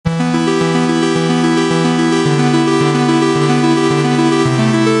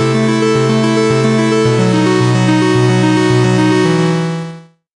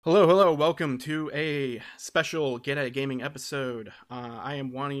welcome to a special Get at Gaming episode. I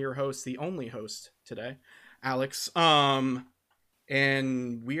am one of your hosts, the only host today, Alex. And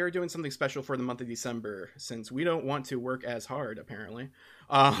we are doing something special for the month of December since we don't want to work as hard. Apparently,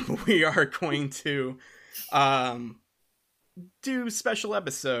 we are going to do special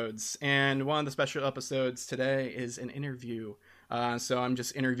episodes, and one of the special episodes today is an interview. So I'm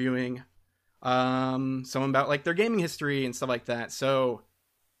just interviewing someone about like their gaming history and stuff like that. So,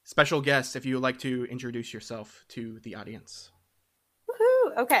 special guest, if you would like to introduce yourself to the audience.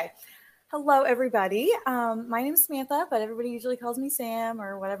 Woohoo! Okay. Hello, everybody. My name is Samantha, but everybody usually calls me Sam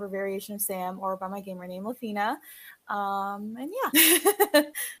or whatever variation of Sam, or by my gamer name, Lafina. And yeah.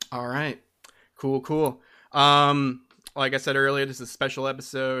 All right. Cool. Like I said earlier, this is a special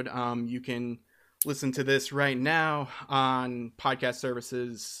episode. You can listen to this right now on podcast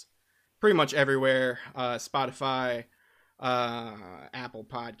services pretty much everywhere. Spotify, Apple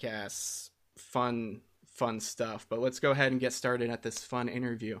Podcasts, fun stuff. But let's go ahead and get started at this fun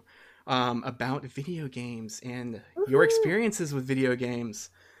interview about video games and your experiences with video games.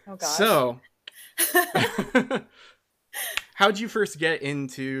 Oh gosh. So, how'd you first get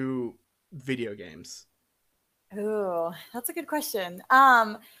into video games? Oh, that's a good question.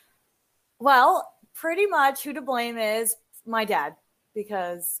 Well, pretty much who to blame is my dad,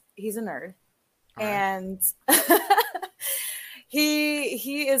 because he's a nerd. All right. And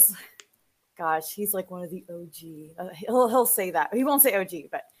he is, gosh, he's like one of the OG. He'll say that. He won't say OG,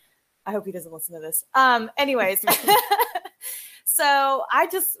 but I hope he doesn't listen to this. Anyways, so I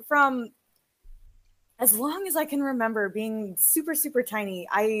just, from as long as I can remember being super, super tiny,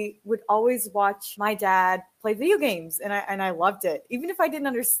 I would always watch my dad play video games, and I loved it, even if I didn't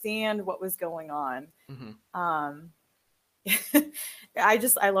understand what was going on. Mm-hmm.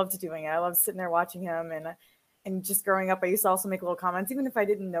 I loved doing it. I loved sitting there watching him, and just growing up, I used to also make little comments, even if I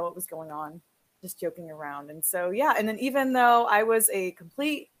didn't know what was going on, just joking around. And so, yeah. And then even though I was a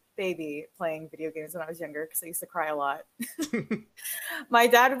complete baby playing video games when I was younger, because I used to cry a lot, my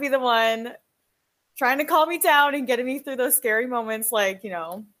dad would be the one trying to calm me down and getting me through those scary moments, like,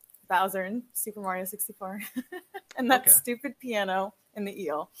 Bowser and Super Mario 64 and that stupid piano and the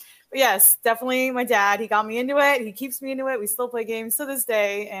eel. But yes, definitely my dad. He got me into it. He keeps me into it. We still play games to this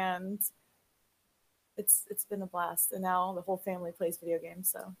day, and it's been a blast. And now the whole family plays video games.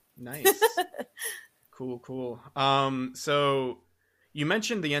 So nice. Cool. So you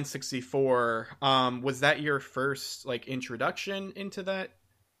mentioned the N64. Was that your first like introduction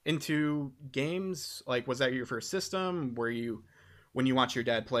into games? Like, was that your first system? When you watched your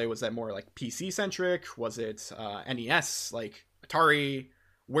dad play, was that more like PC centric? Was it NES, like Atari?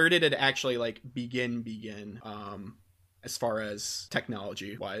 Where did it actually like begin as far as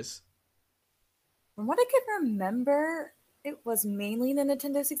technology wise? From what I can remember, it was mainly the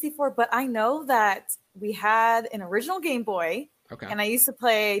Nintendo 64, but I know that we had an original Game Boy, and I used to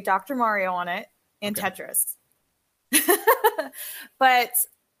play Dr. Mario on it and Tetris. But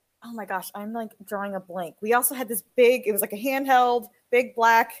oh my gosh, I'm like drawing a blank. We also had this big, it was like a handheld, big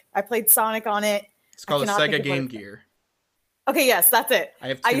black. I played Sonic on it. It's called a Sega Game Gear. Okay, yes, that's it. I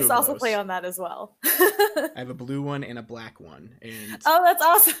used to also play on that as well. I have a blue one and a black one. And oh, that's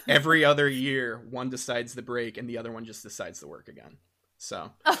awesome. Every other year, one decides to break and the other one just decides to work again.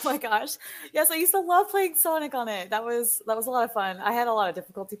 So. Oh my gosh. Yes, I used to love playing Sonic on it. That was a lot of fun. I had a lot of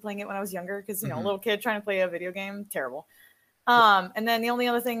difficulty playing it when I was younger because, a little kid trying to play a video game, terrible. And then the only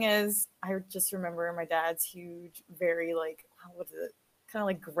other thing is I just remember my dad's huge, very like, what is it? Kind of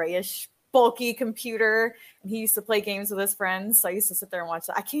like grayish, bulky computer. And he used to play games with his friends. So I used to sit there and watch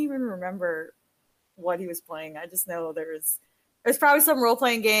that. I can't even remember what he was playing. I just know there's probably some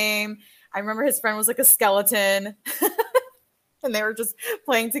role-playing game. I remember his friend was like a skeleton and they were just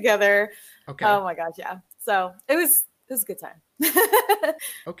playing together. Okay. Oh my gosh. Yeah. So it was a good time.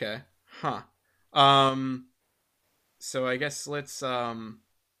 Okay. Huh. So I guess let's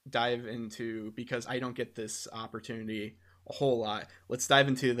dive into, because I don't get this opportunity a whole lot. Let's dive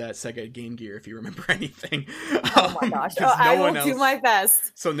into that Sega Game Gear if you remember anything. Oh my gosh. I will do my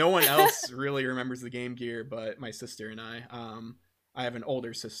best. So no one else really remembers the Game Gear but my sister and I. I have an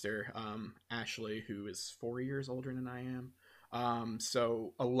older sister, Ashley, who is 4 years older than I am.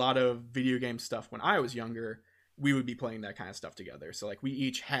 So a lot of video game stuff when I was younger, we would be playing that kind of stuff together. So like we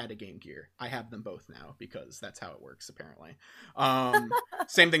each had a Game Gear. I have them both now because that's how it works apparently.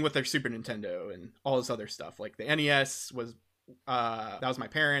 Same thing with their Super Nintendo and all this other stuff. Like the NES was that was my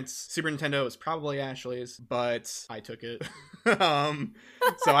parents'. Super Nintendo was probably Ashley's, but I took it.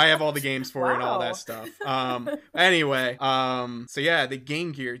 So I have all the games for it and all that stuff. Anyway, so yeah, the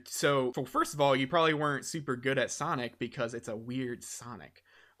Game Gear. So first of all, you probably weren't super good at Sonic because it's a weird Sonic.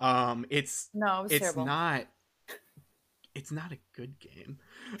 It's No, it was it's terrible. not it's not a good game.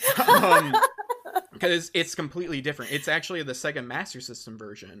 um, because it's completely different. It's actually the Sega Master System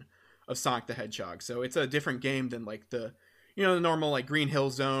version of Sonic the Hedgehog, so it's a different game than like the normal like Green Hill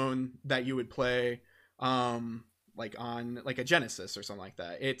Zone that you would play, like on like a Genesis or something like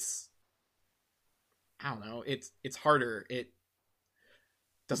that. It's I don't know. It's harder. It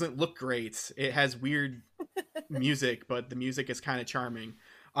doesn't look great. It has weird music, but the music is kind of charming.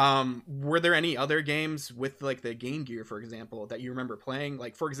 Were there any other games with like the Game Gear, for example, that you remember playing?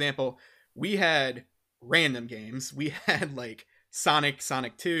 Like, for example, we had random games. We had like Sonic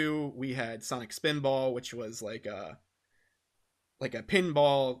 2. We had Sonic Spinball, which was like a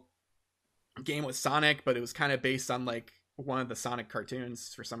pinball game with Sonic, but it was kind of based on like one of the Sonic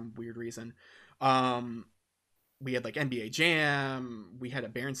cartoons for some weird reason. Um, we had like NBA Jam. We had a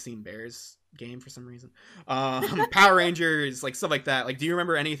Berenstain Bears game for some reason. Power Rangers, like stuff like that. Like, do you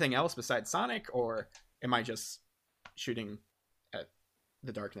remember anything else besides Sonic, or am I just shooting at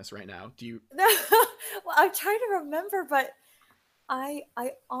the darkness right now? Do you? Well, I'm trying to remember, but I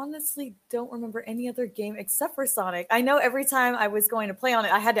honestly don't remember any other game except for Sonic. I know every time I was going to play on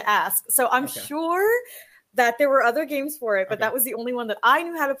it, I had to ask. So I'm Okay. sure that there were other games for it, but Okay. that was the only one that I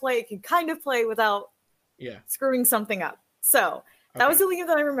knew how to play. It could kind of play without Yeah. screwing something up. So that was Okay. the only game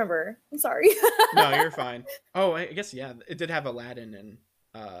that I remember. I'm sorry. No, you're fine. Oh, I guess yeah. It did have Aladdin and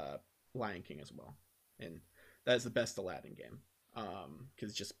Lion King as well, and that is the best Aladdin game. Because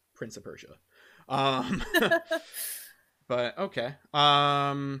it's just Prince of Persia. Um, but okay.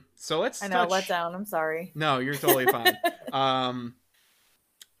 So let's I know, let touch. down. I'm sorry. No, you're totally fine. Um,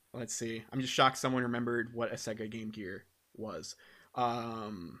 let's see. I'm just shocked someone remembered what a Sega Game Gear was.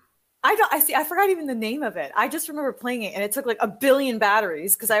 Um, I see. I forgot even the name of it. I just remember playing it, and it took like a billion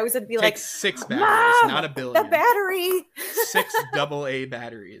batteries because I always had to be like, takes 6 batteries, "Mom, not a the billion. battery." 6 AA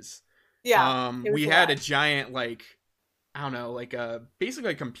batteries. Yeah, it was We a had lot. a giant like I don't know, like a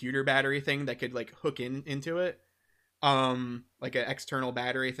basically a computer battery thing that could like hook into it. Like an external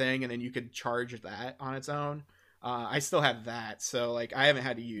battery thing, and then you could charge that on its own. I still have that, so like I haven't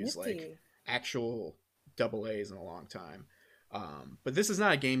had to use like Nifty. actual double A's in a long time. But this is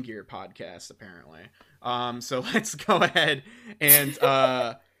not a Game Gear podcast, apparently. So let's go ahead and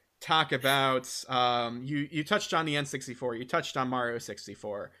talk about you touched on the N64, you touched on Mario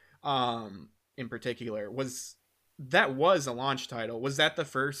 64 in particular. Was a launch title? Was that the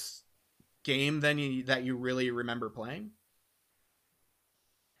first game then that you really remember playing?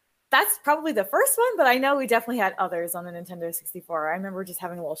 That's probably the first one, but I know we definitely had others on the Nintendo 64. I remember just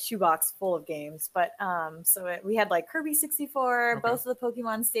having a little shoebox full of games. But we had like Kirby 64, Okay. both of the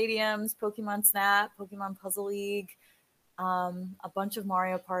Pokemon Stadiums, Pokemon Snap, Pokemon Puzzle League, a bunch of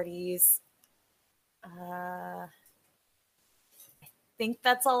Mario parties. I think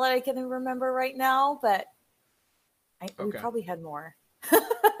that's all that I can remember right now, but we probably had more.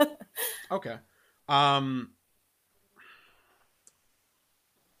 Okay.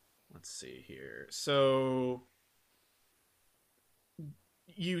 Let's see here. So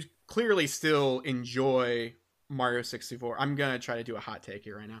you clearly still enjoy Mario 64. I'm gonna try to do a hot take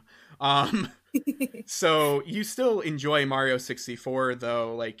here right now. So you still enjoy Mario 64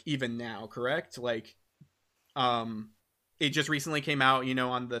 though, like even now, correct? Like, it just recently came out,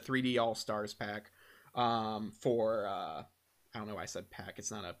 on the 3D All Stars pack, for I don't know why I said pack.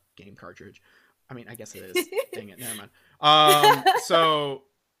 It's not a game cartridge. I mean, I guess it is. Dang it, never mind. So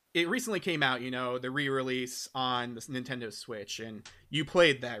it recently came out, the re-release on the Nintendo Switch, and you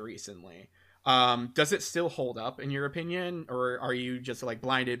played that recently. Does it still hold up in your opinion, or are you just like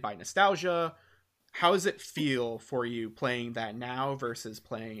blinded by nostalgia? How does it feel for you playing that now versus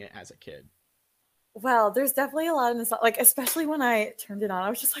playing it as a kid? Well, there's definitely a lot of nostalgia, like especially when I turned it on, I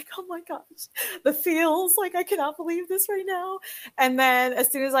was just like, "Oh my gosh, the feels! Like I cannot believe this right now." And then as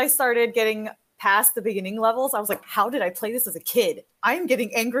soon as I started getting past the beginning levels, I was like, "How did I play this as a kid? I am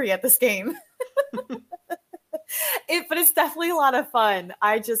getting angry at this game." But it's definitely a lot of fun.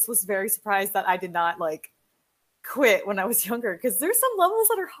 I just was very surprised that I did not like quit when I was younger because there's some levels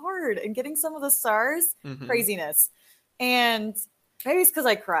that are hard, and getting some of the stars, Mm-hmm. craziness. And maybe it's because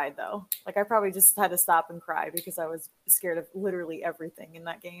I cried though. Like I probably just had to stop and cry because I was scared of literally everything in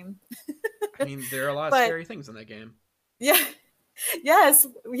that game. I mean, there are a lot of But scary things in that game. yeah, yes,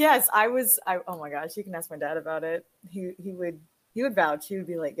 I was. Oh my gosh, you can ask my dad about it. He would vouch. He would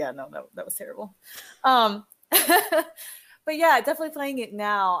be like, "Yeah, no, that was terrible." Um, but yeah, definitely playing it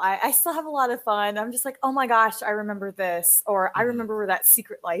now. I still have a lot of fun. I'm just like, oh my gosh, I remember this, or I Mm-hmm. remember where that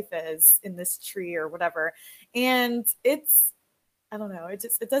secret life is in this tree or whatever. And it's I don't know. It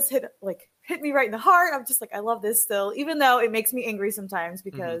does hit me right in the heart. I'm just like, I love this still, even though it makes me angry sometimes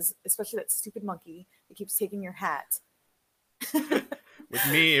because especially that stupid monkey that keeps taking your hat. With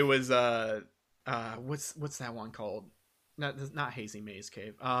me, it was what's that one called? Not Hazy Maze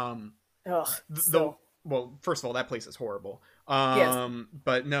Cave. Ugh. The well, first of all, that place is horrible. Yes.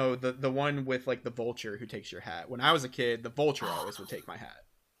 But no, the one with like the vulture who takes your hat. When I was a kid, the vulture always would take my hat.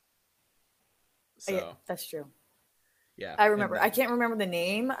 So yeah, that's true. Yeah, I remember. I can't remember the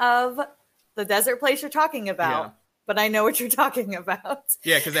name of the desert place you're talking about, but I know what you're talking about.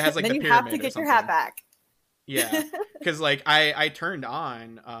 Yeah, because it has like then the you pyramid have to get or your hat back. Yeah, because like I turned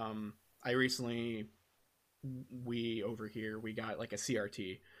on. I recently we got like a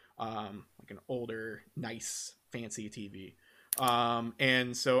CRT, like an older, nice, fancy TV.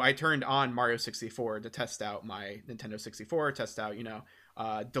 And so I turned on Mario 64 to test out my Nintendo 64, test out,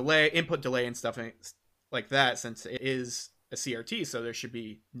 input delay and stuff like that, since it is a CRT, so there should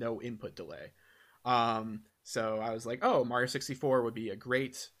be no input delay. So I was like, oh, Mario 64 would be a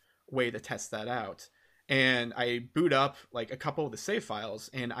great way to test that out. And I boot up like a couple of the save files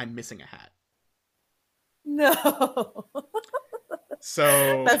and I'm missing a hat. No.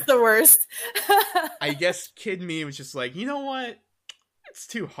 So that's the worst. I guess kid me was just like, you know what? It's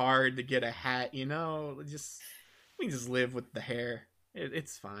too hard to get a hat, we just live with the hair.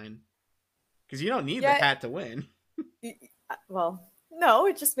 It's fine. Because you don't need the hat to win. Well, no,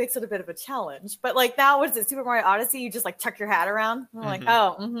 it just makes it a bit of a challenge. But like now, what is it, Super Mario Odyssey? You just like tuck your hat around. I'm like,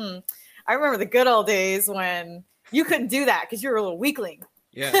 I remember the good old days when you couldn't do that because you were a little weakling.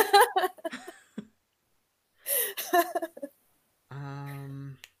 Yeah.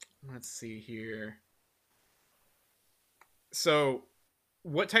 Let's see here. So,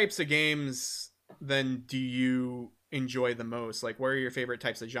 what types of games then do you enjoy the most? Like, what are your favorite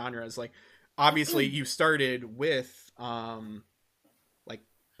types of genres? Like, obviously, you started with like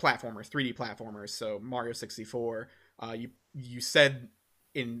platformers, 3D platformers. So Mario 64. You said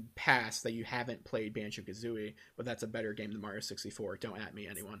in past that you haven't played Banjo-Kazooie, but that's a better game than Mario 64. Don't at me,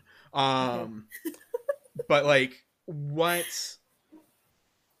 anyone. But like, what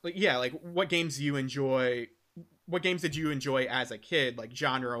games do you enjoy? What games did you enjoy as a kid, like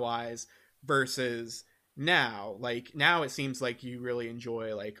genre wise, versus now? Like now, it seems like you really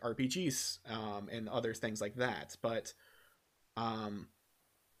enjoy like RPGs and other things like that. But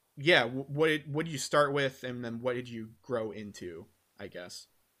what did you start with, and then what did you grow into? I guess.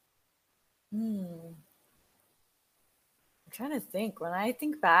 I'm trying to think. When I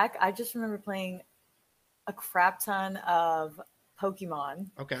think back, I just remember playing a crap ton of Pokemon.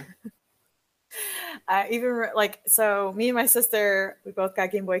 Okay. So me and my sister, we both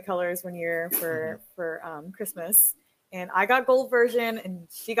got Game Boy Colors one year for Christmas, and I got gold version and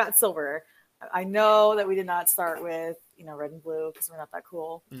she got silver. I know that we did not start with red and blue because we're not that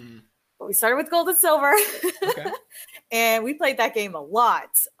cool, but we started with gold and silver. Okay. And we played that game a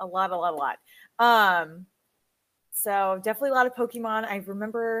lot. So definitely a lot of Pokemon. I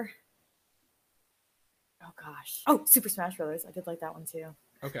remember. Oh gosh. Oh, Super Smash Brothers. I did like that one too.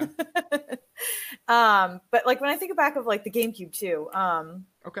 Okay. But like when I think back of like the GameCube too.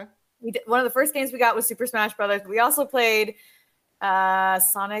 Okay. We did, one of the first games we got was Super Smash Brothers. We also played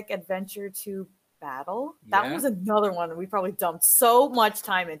Sonic Adventure 2 Battle. That one was another one that we probably dumped so much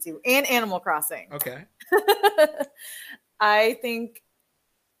time into, and Animal Crossing. Okay. I think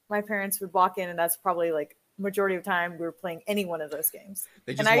my parents would walk in, and that's probably like majority of the time we were playing any one of those games.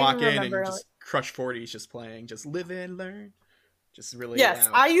 They just walk in and just Crush 40 is just playing, just live and learn. Just really yes,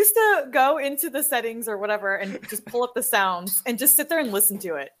 loud. I used to go into the settings or whatever and just pull up the sounds and just sit there and listen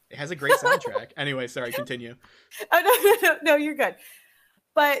to it. It has a great soundtrack. Anyway, sorry, continue. Oh, no, you're good.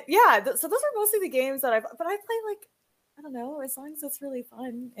 But yeah, so those are mostly the games that I play, like, I don't know, as long as it's really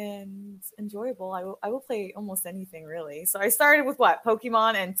fun and enjoyable, I will play almost anything really. So I started with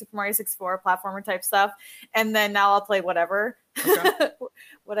Pokemon and Super Mario 64 platformer type stuff, and then now I'll play whatever. Okay.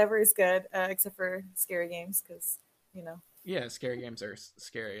 Whatever is good, except for scary games, because Yeah, scary games are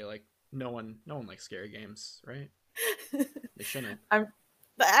scary. Like no one likes scary games, right? They shouldn't. I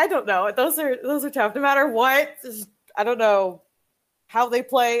don't know. Those are tough. No matter what, I don't know how they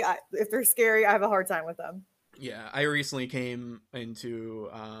play. If they're scary, I have a hard time with them. Yeah, I recently came into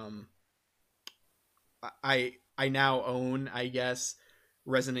I now own, I guess,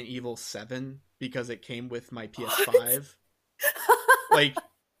 Resident Evil 7 because it came with my PS5. Like,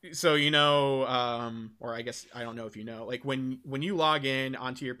 so or I guess I don't know if you know, like when you log in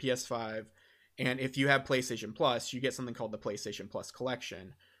onto your PS5, and if you have PlayStation Plus, you get something called the PlayStation Plus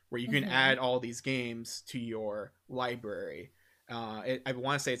Collection, where you can add all these games to your library. I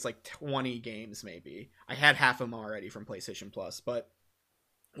want to say it's like 20 games maybe. I had half of them already from PlayStation Plus, but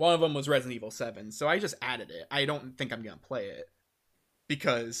one of them was Resident Evil 7, so I just added it. I don't think I'm gonna play it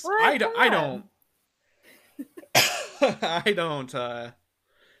because What? Come I on. don't I don't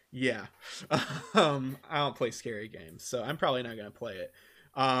yeah. I don't play scary games, so I'm probably not gonna play it.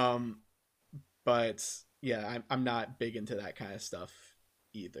 Um, but yeah, I'm not big into that kind of stuff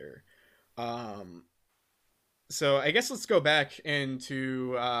either. Um, so I guess let's go back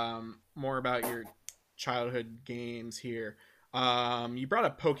into more about your childhood games here. You brought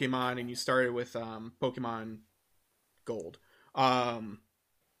up Pokemon and you started with Pokemon Gold. Um,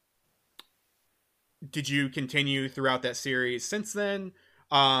 did you continue throughout that series since then?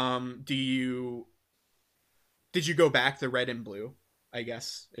 Do you did you go back to Red and Blue? I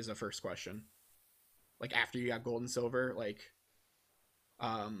guess is the first question. Like after you got Gold and Silver, like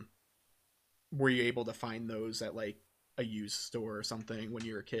um, were you able to find those at like a used store or something when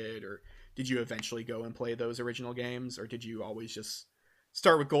you were a kid, or did you eventually go and play those original games, or did you always just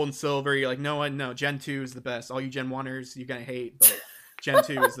start with Gold and Silver? You're like, no, what? No, Gen 2 is the best. All you Gen 1ers, you're gonna hate, but Gen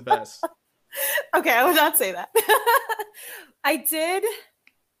 2 is the best. Okay, I would not say that. I did.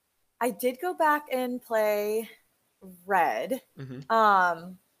 I did go back and play Red. Mm-hmm.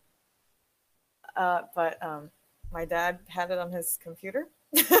 But my dad had it on his computer.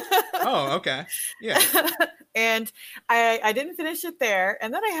 Oh, okay. Yeah. And I didn't finish it there.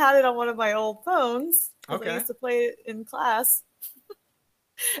 And then I had it on one of my old phones because I Okay. used to play it in class.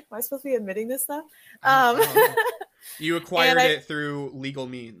 Am I supposed to be admitting this stuff? I don't know. You acquired I, it through legal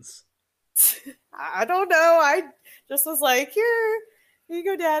means. I don't know. I just was like, here you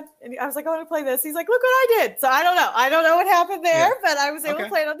go, Dad. And I was like, I want to play this. He's like, look what I did. So I don't know. I don't know what happened there, Yeah. but I was able Okay. to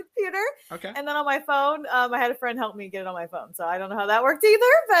play it on the computer. Okay. And then on my phone, I had a friend help me get it on my phone. So I don't know how that worked either.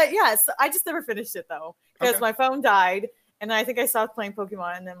 But yes, I just never finished it though because Okay. my phone died. And I think I stopped playing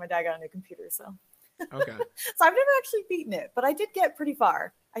Pokemon. And then my dad got a new computer. So Okay. so I've never actually beaten it, but I did get pretty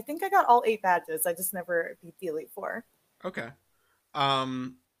far. I think I got all 8 badges. I just never beat the Elite Four. Okay.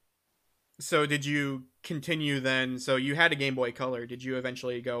 Um, so did you continue then? So you had a Game Boy Color. Did you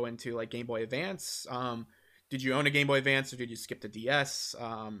eventually go into like Game Boy Advance? Did you own a Game Boy Advance or did you skip to DS?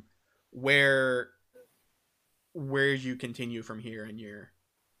 Where where did you continue from here in your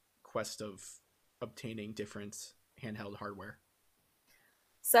quest of obtaining different handheld hardware?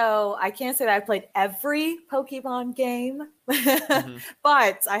 So I can't say that I played every Pokemon game, Mm-hmm.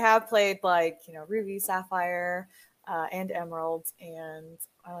 but I have played like, Ruby, Sapphire, and Emerald. And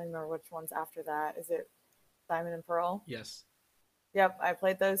I don't even remember which ones after that. Is it Diamond and Pearl? Yes. Yep, I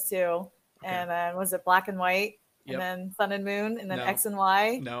played those two. Okay. And then was it Black and White? And Yep. then Sun and Moon? And then No. X and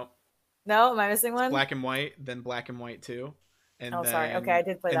Y? No. No, am I missing It's one? Black and White, then Black and White 2. And Oh, then sorry. Okay, I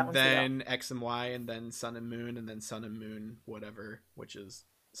did play that one too. then X and Y, and then Sun and Moon, and then Sun and Moon, whatever, which is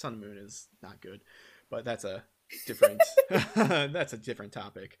Sun and Moon is not good, but that's a different that's a different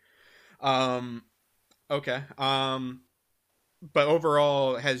topic. Um, okay. But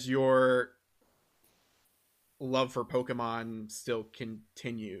overall, has your love for Pokemon still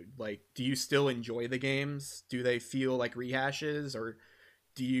continued? Like, do you still enjoy the games? Do they feel like rehashes, or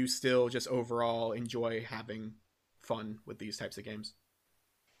do you still just overall enjoy having fun with these types of games?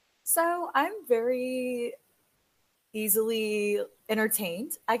 So I'm very easily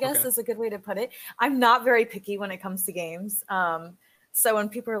entertained, I guess Okay. is a good way to put it. I'm not very picky when it comes to games. So when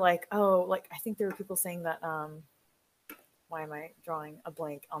people are like, oh, like I think there were people saying that why am I drawing a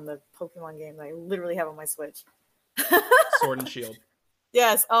blank on the Pokemon game that I literally have on my Switch? Sword and Shield.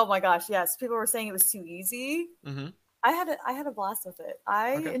 Yes. Oh my gosh. Yes. People were saying it was too easy. Mm-hmm. I had a blast with it.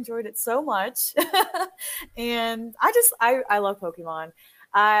 I Okay. enjoyed it so much. And I love Pokemon.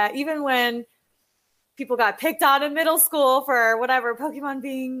 Even when people got picked on in middle school for whatever, Pokemon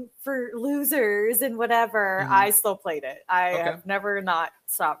being for losers and whatever, Mm-hmm. I still played it. I Okay. have never not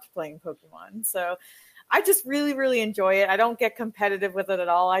stopped playing Pokemon. So I just really, really enjoy it. I don't get competitive with it at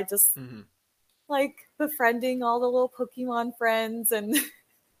all. I just Mm-hmm. like befriending all the little Pokemon friends and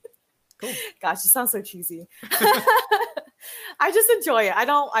Cool. gosh, it sounds so cheesy. I just enjoy it. I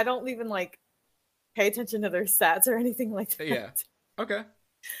don't even like pay attention to their stats or anything like that. Yeah. Okay.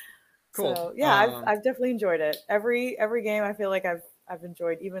 Cool. So yeah, I've definitely enjoyed it. Every game I feel like I've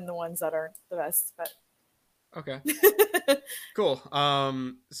enjoyed, even the ones that aren't the best. But Okay. Cool.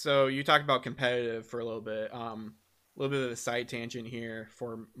 So you talked about competitive for a little bit. A little bit of a side tangent here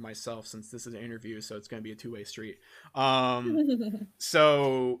for myself since this is an interview, so it's going to be a two-way street.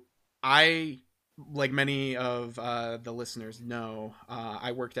 So I, like many of the listeners know,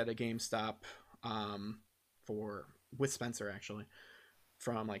 I worked at a GameStop for with Spencer actually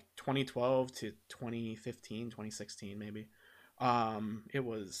from like 2012 to 2015, 2016 maybe. It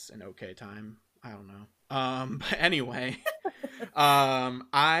was an okay time. I don't know. But anyway,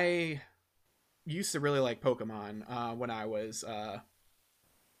 I used to really like Pokemon when I was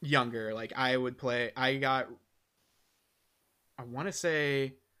younger. Like I would play. I want to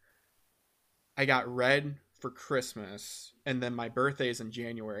say I got red for Christmas, and then my birthday's in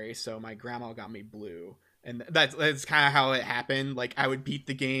January, so my grandma got me blue. And that's kind of how it happened. Like I would beat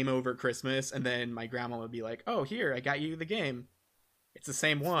the game over Christmas, and then my grandma would be like, "Oh, here, I got you the game. It's the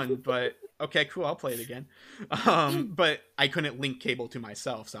same one, but okay, cool, I'll play it again." But I couldn't link cable to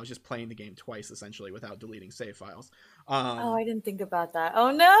myself, so I was just playing the game twice essentially without deleting save files. Oh, I didn't think about that.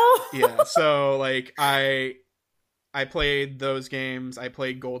 Oh no. Yeah, so like I played those games. I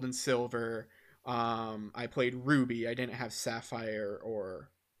played Gold and Silver. I played Ruby. I didn't have Sapphire or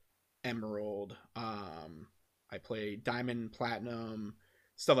Emerald. I played Diamond, Platinum,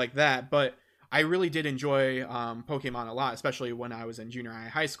 stuff like that. But I really did enjoy Pokemon a lot, especially when I was in junior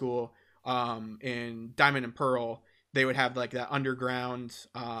high school. In Diamond and Pearl, they would have like that underground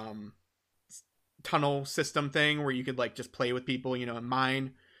tunnel system thing where you could like just play with people, and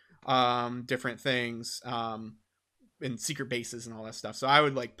mine different things in secret bases and all that stuff. So I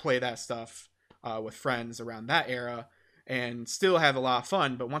would like play that stuff with friends around that era and still have a lot of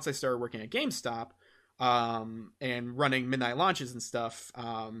fun. But once I started working at GameStop and running midnight launches and stuff,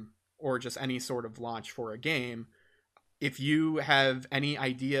 or just any sort of launch for a game, if you have any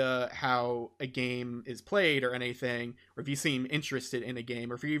idea how a game is played or anything, or if you seem interested in a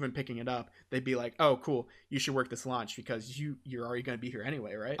game, or if you're even picking it up, they'd be like, "Oh, cool, you should work this launch because you're already going to be here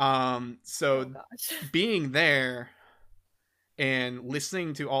anyway, right?" So being there and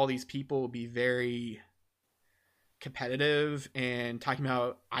listening to all these people be very competitive and talking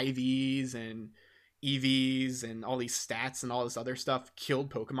about IVs and EVs and all these stats and all this other stuff killed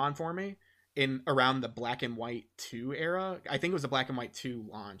Pokemon for me in around the Black and White 2 era. I think it was a Black and White 2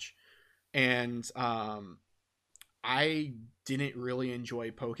 launch. And I didn't really enjoy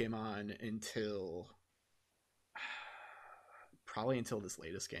Pokemon until probably until this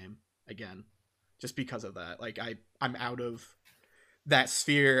latest game again, just because of that. Like I'm out of that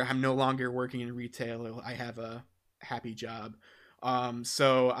sphere. I'm no longer working in retail. I have a happy job.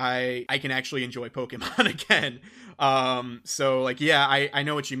 So I can actually enjoy Pokemon again. So like, yeah, I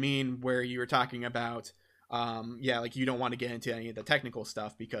know what you mean where you were talking about, yeah, like you don't want to get into any of the technical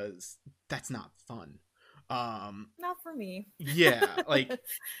stuff because that's not fun. Not for me. Yeah, like,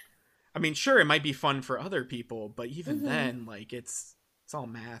 I mean, sure, it might be fun for other people, but even then, like, it's all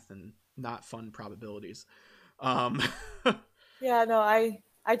math and not fun probabilities. Yeah, no, I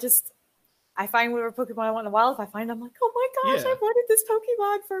find whatever Pokemon I want in the wild. If I find, I'm like, oh my gosh, I've wanted this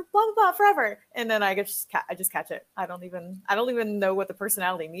Pokemon for blah blah blah forever, and then I just catch it. I don't even know what the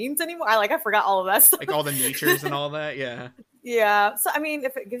personality means anymore. I forgot all of that stuff. Like all the natures and all that. Yeah. Yeah. So I mean,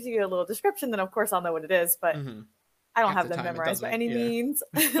 if it gives you a little description, then of course I'll know what it is. But I don't have them memorized by any means.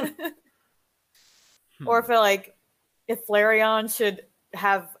 Or if Flareon should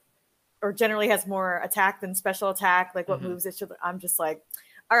have, or generally has more attack than special attack, like what moves it should. I'm just like,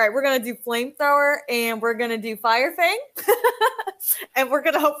 all right, we're gonna do Flamethrower and we're gonna do Fire Fang, and we're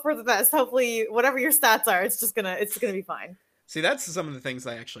gonna hope for the best. Hopefully, whatever your stats are, it's gonna be fine. See, that's some of the things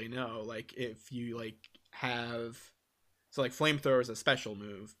I actually know. Like if you so Flamethrower is a special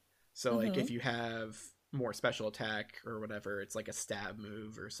move. So like if you have more special attack or whatever, it's like a stab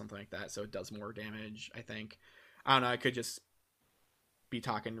move or something like that. So it does more damage. I think. I don't know. I could just be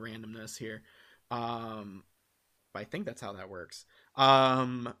talking randomness here. But I think that's how that works.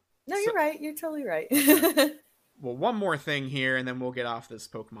 No, you're right. You're totally right. Well, one more thing here, and then we'll get off this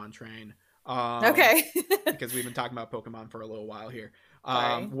Pokemon train. Okay. Because we've been talking about Pokemon for a little while here.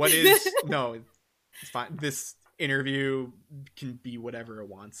 What is... No, it's fine. This interview can be whatever it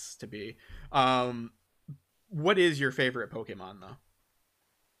wants to be. What is your favorite Pokemon, though?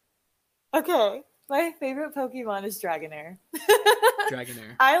 Okay. My favorite Pokemon is Dragonair.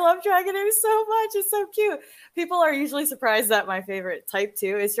 Dragonair. I love Dragonair so much. It's so cute. People are usually surprised that my favorite type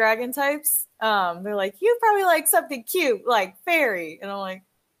too is dragon types. They're like, you probably like something cute, like fairy. And I'm like,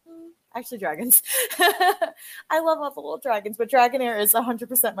 actually dragons. I love all the little dragons, but Dragonair is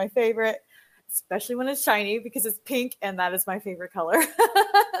 100% my favorite, especially when it's shiny because it's pink and that is my favorite color.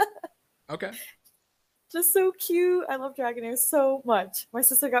 Okay. Just so cute. I love Dragonair so much. My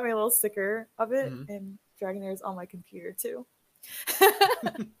sister got me a little sticker of it, and Dragonair is on my computer too.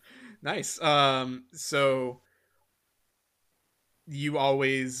 Nice. So you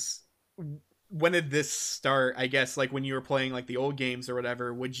always... When did this start? I guess like when you were playing like the old games or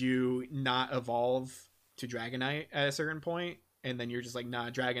whatever, would you not evolve to Dragonite at a certain point? And then you're just like, nah,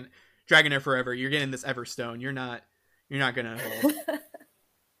 Dragonair forever. You're getting this Everstone. You're not You're not gonna evolve.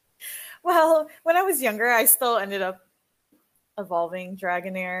 Well, when I was younger, I still ended up evolving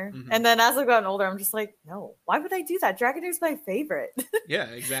Dragonair. Mhm. And then as I've gotten older, I'm just like, no, why would I do that? Dragonair's my favorite. Yeah,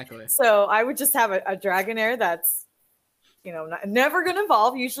 exactly. So I would just have a Dragonair that's, never going to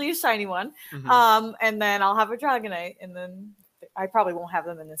evolve, usually a shiny one. Mhm. And then I'll have a Dragonite, and then I probably won't have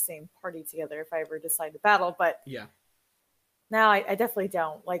them in the same party together if I ever decide to battle. But Yeah. now I definitely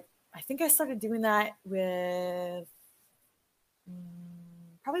don't. Like, I think I started doing that with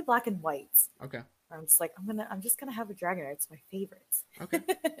probably Black and White. Okay. I'm just like, I'm just gonna have a Dragonite. It's my favorite. Okay.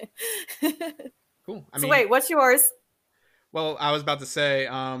 Cool. I So mean, wait, what's yours? well, I was about to say,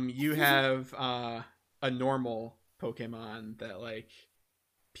 you have a normal Pokemon that like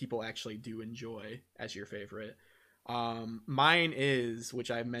people actually do enjoy as your favorite. Mine is,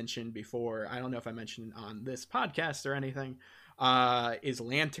 which I've mentioned before. I don't know if I mentioned on this podcast or anything. Is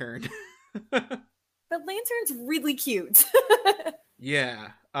Lantern. But Lantern's really cute.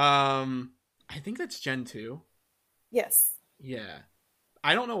 Yeah. I think that's Gen 2. Yes. Yeah.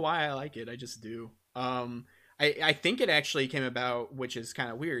 I don't know why I like it. I just do. I think it actually came about, which is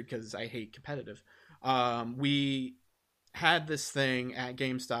kind of weird because I hate competitive. We had this thing at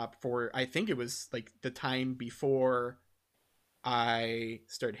GameStop for, I think it was like the time before I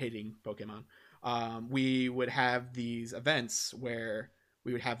started hating Pokemon. We would have these events where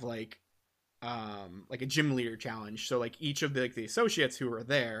we would have like a gym leader challenge. So like each of the associates who were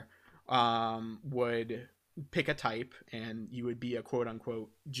there would pick a type, and you would be a quote unquote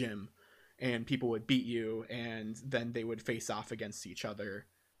gym, and people would beat you, and then they would face off against each other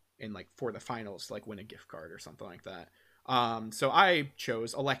in like for the finals, like win a gift card or something like that. So I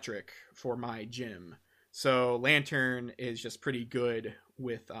chose electric for my gym. So Lantern is just pretty good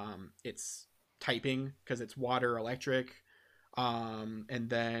with its typing because it's water electric. And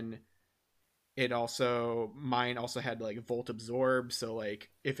then mine also had like volt absorb, so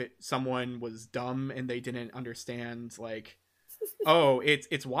like if someone was dumb and they didn't understand like, oh,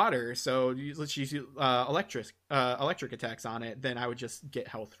 it's water, so let's use electric attacks on it, then I would just get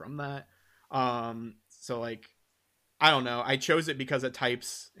health from that. So like, I don't know, I chose it because of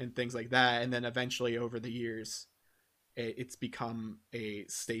types and things like that, and then eventually over the years it's become a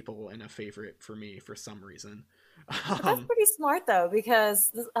staple and a favorite for me for some reason. But that's pretty smart though,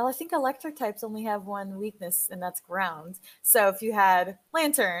 because I think electric types only have one weakness, and that's ground. So if you had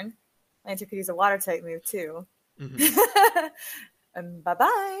Lantern could use a water type move too. Mm-hmm. And bye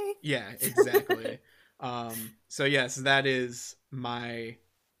bye. Yeah, exactly. So yes, that is my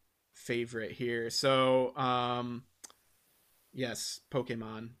favorite here. So yes,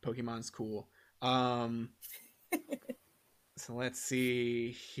 Pokemon's cool. So let's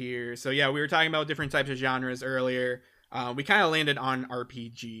see here. So yeah, we were talking about different types of genres earlier. We kind of landed on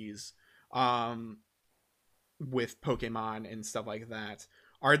RPGs with Pokemon and stuff like that.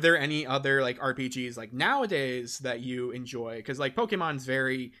 Are there any other like RPGs like nowadays that you enjoy? Because like Pokemon's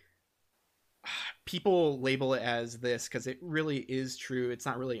very, people label it as this because it really is true. It's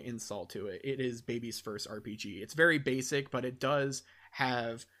not really an insult to it. It is baby's first RPG. It's very basic, but it does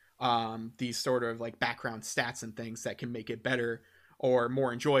have these sort of like background stats and things that can make it better or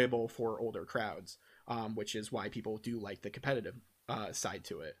more enjoyable for older crowds, which is why people do like the competitive side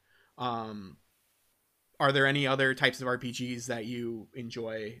to it. Are there any other types of RPGs that you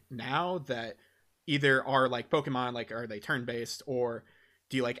enjoy now that either are like Pokemon, like are they turn based, or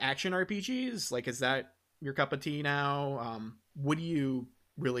do you like action RPGs? Like, is that your cup of tea now? What do you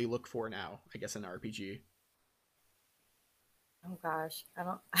really look for now, I guess, in an RPG? Oh gosh, I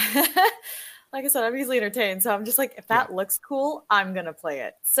don't. Like I said, I'm easily entertained, so I'm just like, if Yeah. that looks cool, I'm gonna play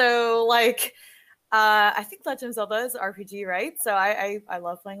it. So like, I think Legend of Zelda is RPG, right? So I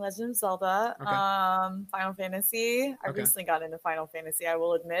love playing Legend of Zelda. Okay. Final Fantasy. I Okay. recently got into Final Fantasy. I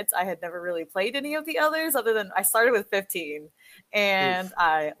will admit I had never really played any of the others other than I started with 15, and Oof.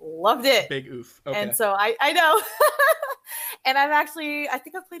 I loved it. Big oof. Okay. And so I know, and I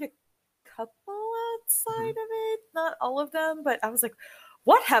think I've played a couple outside of it, not all of them, but I was like,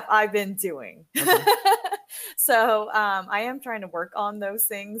 what have I been doing? Okay. So I am trying to work on those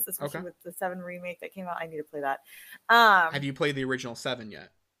things, especially Okay. with the 7 remake that came out. I need to play that. Have you played the original 7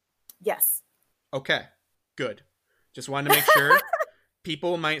 yet? Yes. Okay. Good. Just wanted to make sure.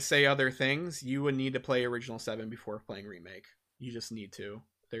 People might say other things. You would need to play original 7 before playing remake. You just need to.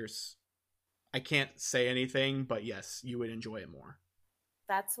 I can't say anything, but yes, you would enjoy it more.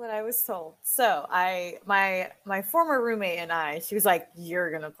 That's what I was told. So my former roommate and she was like, "You're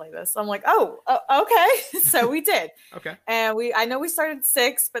gonna play this." I'm like, "Oh, okay." So we did. Okay. And I know we started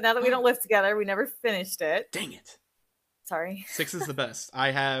 6, but now that we don't live together, we never finished it. Dang it. Sorry. 6 is the best.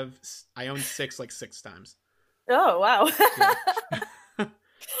 I own 6 like 6 times. Oh, wow. Yeah.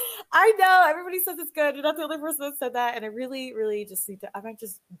 I know everybody says it's good. You're not the only person that said that, and I really, really just need to. I might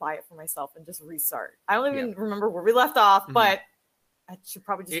just buy it for myself and just restart. I don't Yeah. even remember where we left off, Mhm. but I should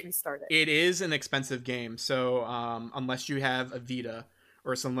probably just restart it. It is an expensive game, so unless you have a Vita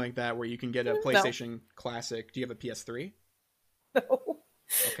or something like that where you can get a No, PlayStation Classic. Do you have a PS3? no.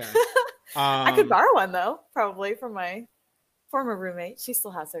 Okay. I could Um, borrow one though, probably from my former roommate. She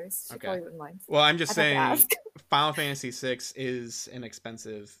still has hers. She okay. probably wouldn't mind. Well, I'm just I'd have to saying ask. Final Fantasy VI is an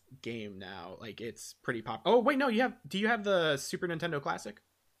expensive game now. Like it's pretty pop. Oh, wait, no, do you have the Super Nintendo Classic?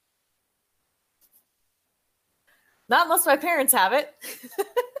 Not unless my parents have it.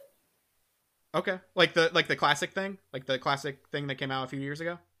 Okay. Like the classic thing? Like the classic thing that came out a few years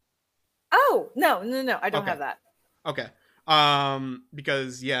ago? Oh, no, no, no. I don't Okay. have that. Okay.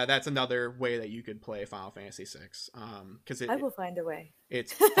 Because yeah, that's another way that you could play Final Fantasy VI. Because I will find a way.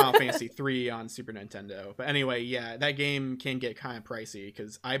 it's Final Fantasy 3 on Super Nintendo. But anyway, yeah, that game can get kind of pricey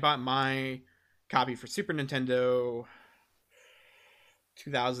because I bought my copy for Super Nintendo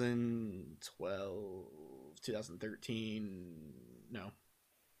 2012, 2013, no,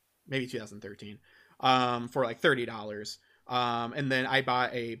 maybe 2013, for like $30. And then I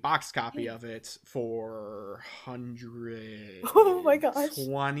bought a box copy of it for Oh my gosh.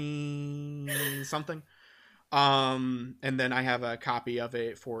 120 something. And then I have a copy of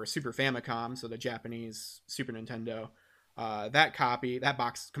it for Super Famicom, so the Japanese Super Nintendo. That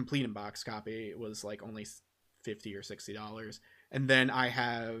box, complete in box copy, was like only $50 or $60. And then I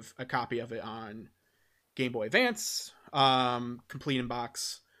have a copy of it on Game Boy Advance, complete in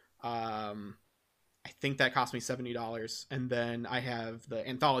box. I think that cost me $70. And then I have the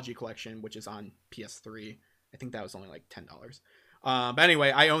Anthology Collection, which is on PS3. I think that was only like $10. But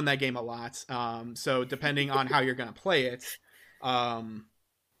anyway, I own that game a lot. So depending on how you're gonna play it,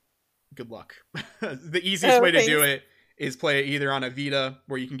 good luck. The easiest way to do it is play it either on a Vita,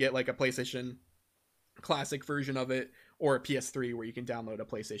 where you can get like a PlayStation Classic version of it, or a PS3 where you can download a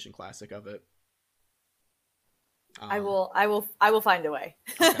PlayStation Classic of it. I will find a way.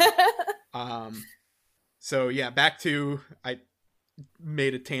 Okay. So yeah, back to I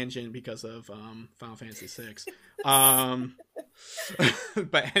made a tangent because of Final Fantasy VI.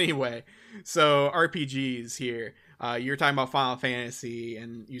 But anyway, so RPGs here. You're talking about Final Fantasy,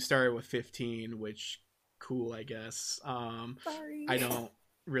 and you started with 15, which cool, I guess. Sorry. I don't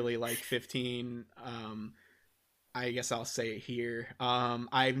really like 15. I guess I'll say it here.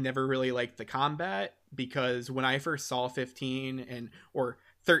 I've never really liked the combat because when I first saw 15 or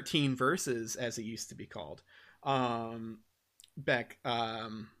 13 verses, as it used to be called, back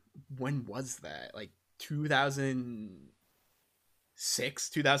when was that? Like 2006,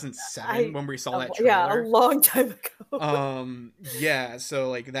 2007, when we saw that trailer. Yeah, a long time ago. Yeah, so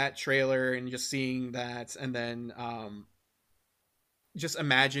like that trailer and just seeing that, and then just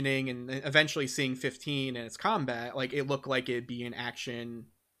imagining and eventually seeing 15 and its combat, like it looked like it'd be an action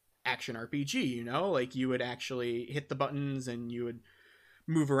RPG, you know, like you would actually hit the buttons and you would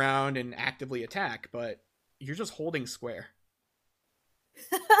move around and actively attack, but you're just holding square.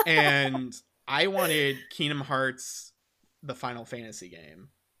 And I wanted Kingdom Hearts, the Final Fantasy game.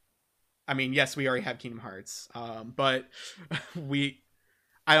 I mean, yes, we already have Kingdom Hearts, but I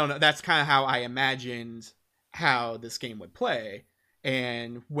don't know, that's kind of how I imagined how this game would play.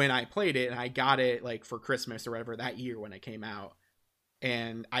 And when I played it, and I got it like for Christmas or whatever that year when it came out,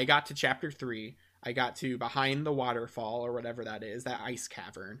 and I got to chapter 3, I got to behind the waterfall or whatever that is, that ice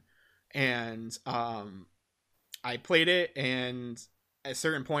cavern, and I played it, and at a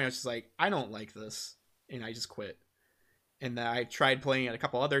certain point I was just like, I don't like this, and I just quit. And then I tried playing it a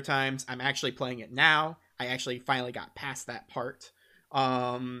couple other times. I'm actually playing it now. I actually finally got past that part,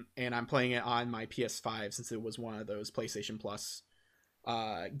 and I'm playing it on my PS5 since it was one of those PlayStation Plus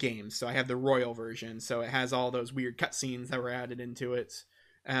games. So I have the Royal version, so it has all those weird cutscenes that were added into it,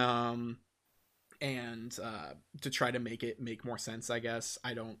 and to try to make it make more sense, I guess.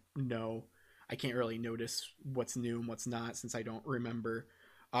 I don't know, I can't really notice what's new and what's not since I don't remember,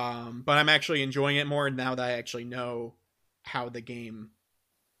 but I'm actually enjoying it more now that I actually know how the game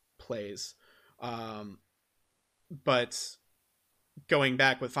plays. But going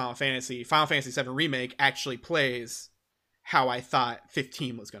back with Final Fantasy VII Remake actually plays how I thought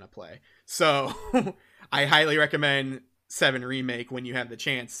 15 was going to play. So I highly recommend 7 Remake when you have the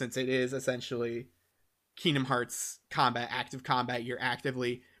chance, since it is essentially Kingdom Hearts combat, active combat. You're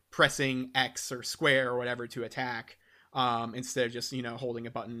actively pressing X or square or whatever to attack, instead of just, you know, holding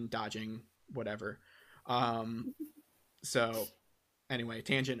a button, dodging, whatever. So anyway,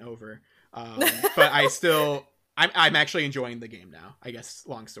 tangent over. But I'm actually enjoying the game now. I guess,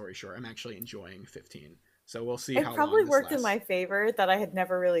 long story short, I'm actually enjoying 15. So we'll see It how probably long this worked in lasts. my favor that I had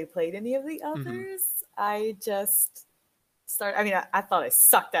never really played any of the others. I just started. I mean, I thought I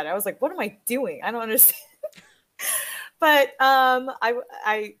sucked at it. I was like, "What am I doing? I don't understand." But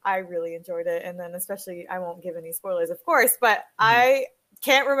I really enjoyed it, and then especially I won't give any spoilers, of course, but I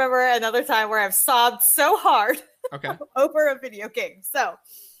can't remember another time where I've sobbed so hard Okay. over a video game. So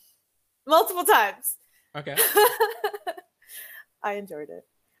multiple times. Okay. I enjoyed it.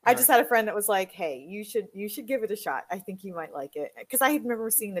 All I just had a friend that was like, "Hey, you should give it a shot. I think you might like it." Because I had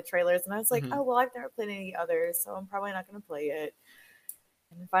remember seeing the trailers, and I was like, "Oh well, I've never played any others, so I'm probably not going to play it."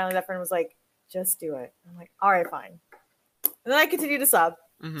 And then finally, that friend was like, "Just do it." I'm like, "All right, fine." And then I continued to sob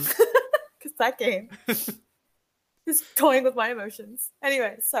because that game is toying with my emotions.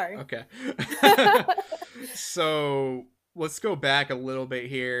 Anyway, sorry. Okay. So let's go back a little bit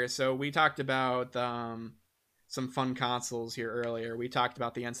here. So we talked about some fun consoles here earlier. We talked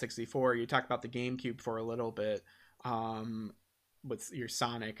about the N64. You talked about the GameCube for a little bit, with your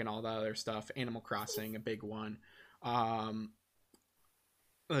Sonic and all that other stuff. Animal Crossing, a big one.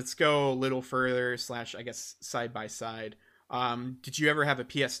 Let's go a little further / I guess side by side. Did you ever have a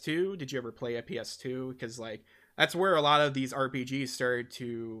PS2? Did you ever play a PS2? Because like that's where a lot of these RPGs started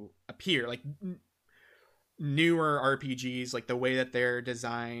to appear. Like newer RPGs, like the way that they're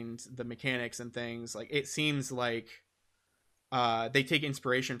designed, the mechanics and things, like it seems like they take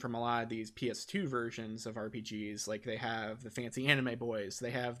inspiration from a lot of these PS2 versions of RPGs. Like they have the fancy anime boys,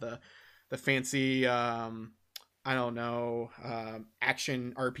 they have the fancy I don't know,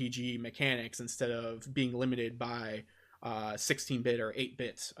 action RPG mechanics instead of being limited by 16-bit or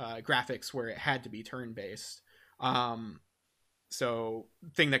 8-bit graphics where it had to be turn-based. So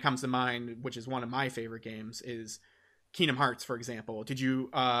thing that comes to mind, which is one of my favorite games, is Kingdom Hearts, for example. Did you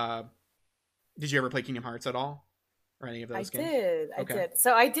ever play Kingdom Hearts at all? Or any of those games? I did.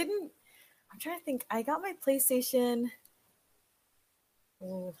 So I didn't, I'm trying to think. I got my PlayStation.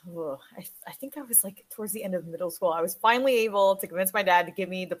 I think I was like towards the end of middle school. I was finally able to convince my dad to give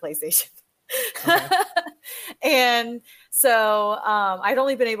me the PlayStation. Okay. And so I'd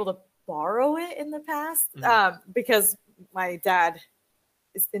only been able to borrow it in the past because my dad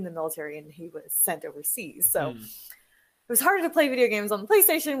is in the military and he was sent overseas. So it was harder to play video games on the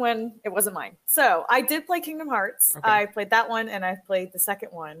PlayStation when it wasn't mine. So I did play Kingdom Hearts. Okay. I played that one and I played the second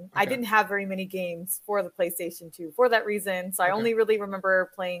one. Okay. I didn't have very many games for the PlayStation 2 for that reason. So I only really remember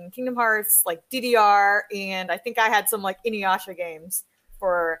playing Kingdom Hearts, like DDR, and I think I had some like Inuyasha games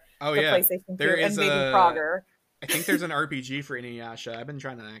for the PlayStation 2 and maybe Frogger. I think there's an RPG for Inuyasha. I've been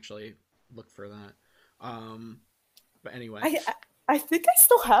trying to actually look for that. But anyway. I think I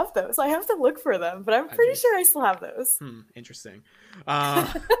still have those. I have to look for them, but I'm pretty sure I still have those. Interesting.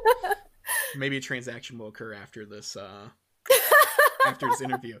 Maybe a transaction will occur after this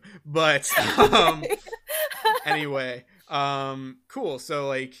interview. But anyway, cool. So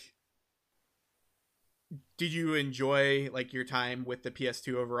like, did you enjoy like your time with the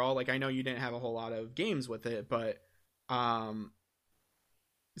PS2 overall? Like I know you didn't have a whole lot of games with it, but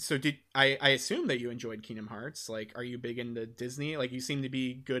so did I assume that you enjoyed Kingdom Hearts? Like, are you big into Disney? Like, you seem to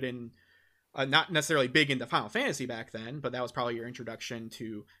be good in, not necessarily big into Final Fantasy back then, but that was probably your introduction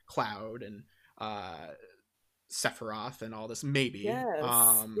to Cloud and Sephiroth and all this, maybe.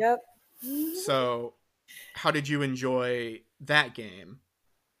 Yes. Yep. So, how did you enjoy that game?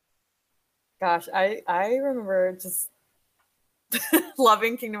 Gosh, I remember just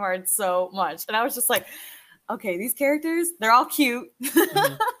loving Kingdom Hearts so much, and I was just like, okay, these characters, they're all cute.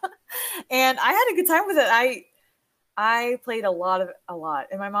 And I had a good time with it. I played a lot.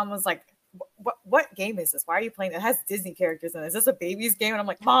 And my mom was like, what game is this? Why are you playing? It has Disney characters in it. Is this a baby's game? And I'm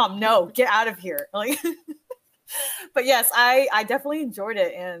like, Mom, no, get out of here. Like, but yes, I definitely enjoyed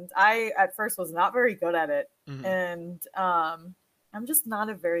it. And I, at first, was not very good at it. And I'm just not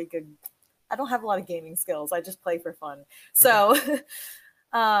I don't have a lot of gaming skills. I just play for fun. So,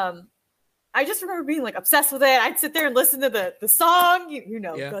 I just remember being like obsessed with it. I'd sit there and listen to the song,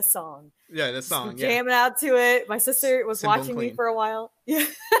 the song. Yeah, the song. Jamming out to it. My sister was watching me for a while. Yeah.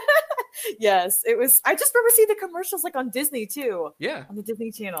 Yes, it was. I just remember seeing the commercials like on Disney too. Yeah. On the Disney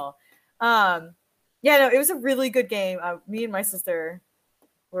Channel. It was a really good game. Me and my sister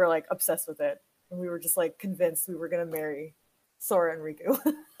were like obsessed with it. And we were just like convinced we were going to marry Sora and Riku.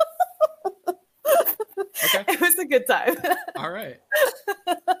 Okay. It was a good time. All right.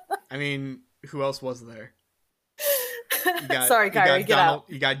 I mean, who else was there? Sorry, Kyrie, get out.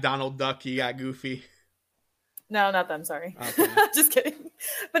 You got Donald Duck, you got Goofy. No, not them, sorry. Okay. Just kidding.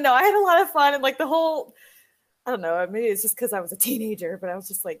 But no, I had a lot of fun and like the whole, I don't know, maybe it's just because I was a teenager, but I was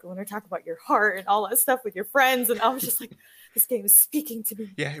just like, when they're talking about your heart and all that stuff with your friends, and I was just like, This game is speaking to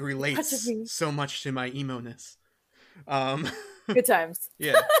me. Yeah, it It touches relates me. so much to my emo-ness. Um, Good times.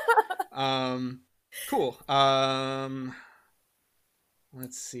 yeah. Cool.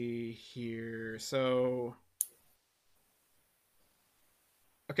 Let's see here. So,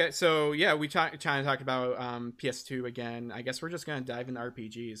 okay, so yeah, we trying to talk about PS2 again. I guess we're just gonna dive into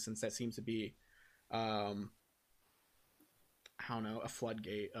RPGs since that seems to be, um, I don't know, a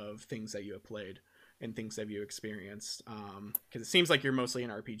floodgate of things that you have played and things that you experienced. Because it seems like you're mostly an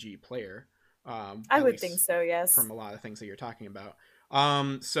RPG player. I At would think least so, yes. from a lot of things that you're talking about.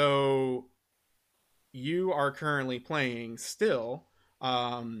 So you are currently playing still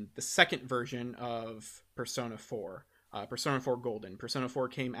the second version of Persona 4. Persona 4 Golden. Persona 4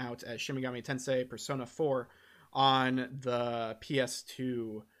 came out as Shin Megami Tensei Persona 4 on the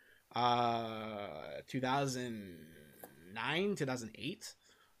PS2 2009, 2008,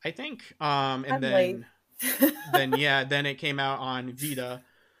 I think. And I'm late. then it came out on Vita.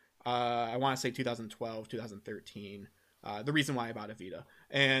 I want to say 2012, 2013. The reason why I bought a Vita.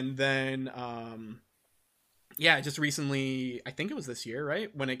 And then yeah, just recently, I think it was this year,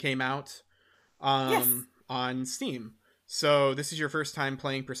 right? When it came out Yes. on Steam. So this is your first time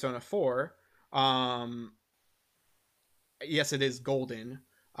playing Persona 4. Yes, it is Golden.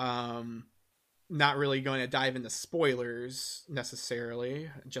 Not really going to dive into spoilers necessarily,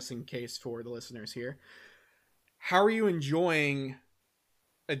 just in case for the listeners here. How are you enjoying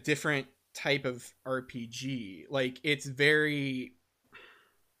a different type of RPG? Like, it's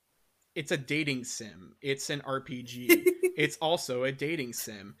a dating sim. It's an RPG. It's also a dating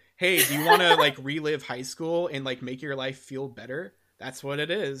sim. Hey, do you want to like relive high school and like make your life feel better? That's what it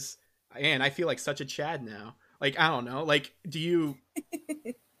is. And I feel like such a Chad now. Like, I don't know. Like, do you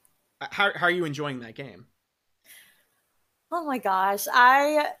how are you enjoying that game? Oh my gosh.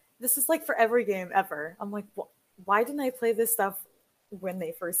 I this is like for every game ever. I'm like, why didn't I play this stuff when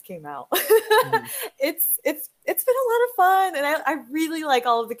they first came out? Mm-hmm. It's been a lot of fun, and I really like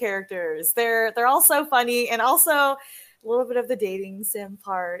all of the characters. They're all so funny, and also a little bit of the dating sim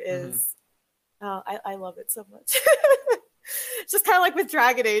part Mm-hmm. is I love it so much. Just kind of like with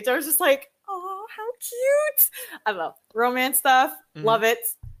Dragon Age, I was just like, oh, how cute. I love romance stuff. Mm-hmm. Love it.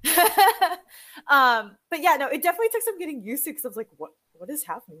 But yeah, no, it definitely took some getting used to because I was like, what is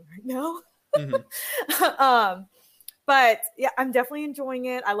happening right now? Mm-hmm. But yeah, I'm definitely enjoying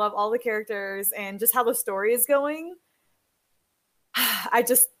it. I love all the characters and just how the story is going. I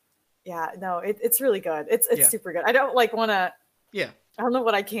just, yeah, no, it's really good. It's Yeah. super good. I don't like want to. Yeah. I don't know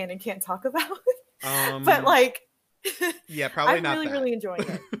what I can and can't talk about, Um but like, yeah, probably I'm not really that. really enjoying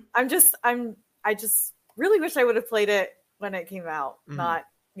it. I just really wish I would have played it when it came out, Mm-hmm. not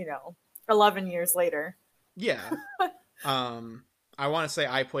 11 years later. Yeah. I want to say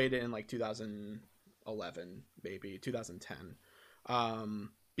I played it in like 2011, maybe 2010,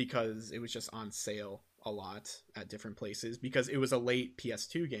 because it was just on sale a lot at different places because it was a late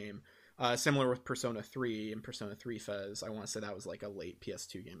PS2 game. Similar with Persona 3 and Persona 3 Fez. I want to say that was like a late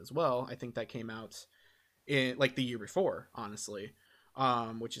PS2 game as well. I think that came out in like the year before, honestly,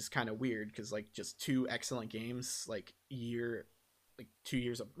 which is kind of weird because like just two excellent games like 2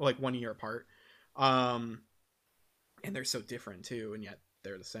 years, like 1 year apart. And they're so different too, and yet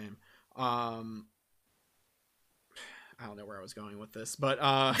they're the same. I don't know where I was going with this, but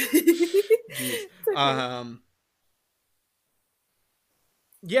geez. Okay.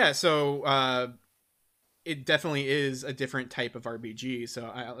 Yeah, so it definitely is a different type of RPG.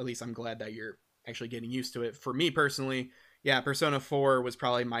 So at least I'm glad that you're actually getting used to it. For me personally, yeah, Persona 4 was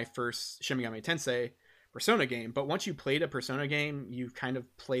probably my first Shin Megami Tensei Persona game. But once you played a Persona game, you kind of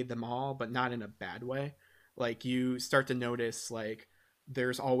played them all, but not in a bad way. Like you start to notice like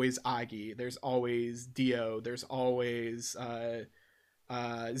there's always Agi, there's always Dio, there's always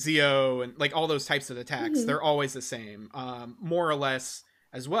Zio, and like all those types of attacks. Mm-hmm. They're always the same, more or less.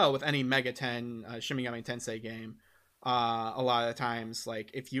 As well with any Mega 10 Shin Megami Tensei game, a lot of the times, like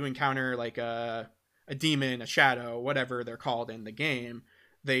if you encounter like a demon, a shadow, whatever they're called in the game,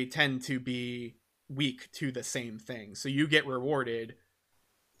 they tend to be weak to the same thing. So you get rewarded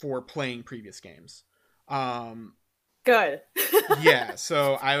for playing previous games. Good. Yeah,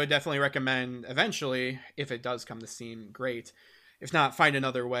 so I would definitely recommend eventually, if it does come to Steam, great. If not, find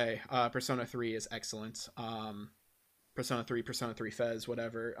another way. Persona 3 is excellent. Persona 3 Fez,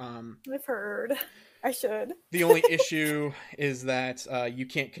 whatever. I've heard. I should. The only issue is that you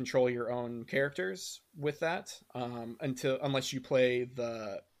can't control your own characters with that unless you play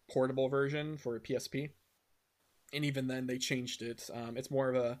the portable version for PSP. And even then, they changed it. It's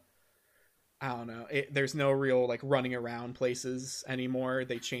more of I don't know. There's no real like running around places anymore.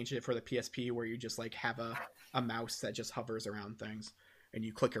 They changed it for the PSP where you just like have a mouse that just hovers around things and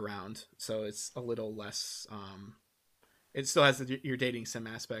you click around. So it's a little less. It still has your dating sim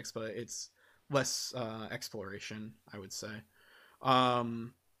aspects, but it's less exploration, I would say.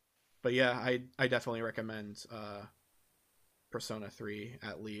 Um, but yeah, I definitely recommend Persona 3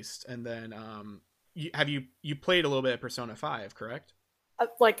 at least. And then you played a little bit of Persona 5, correct?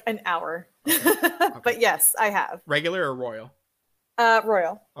 Like an hour. Okay. Okay. But yes, I have. Regular or Royal?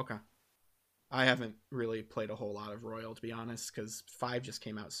 Royal. Okay. I haven't really played a whole lot of Royal, to be honest, because 5 just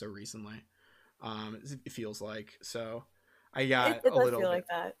came out so recently. It feels like. So I got It does feel like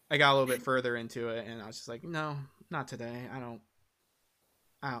that. I got a little bit further into it, and I was just like, no, not today. I don't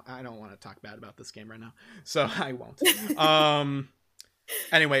want to talk bad about this game right now, so I won't.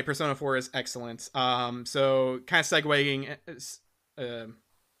 Anyway, Persona 4 is excellent. So kind of segueing,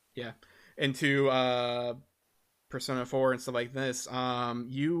 yeah, into Persona 4 and stuff like this.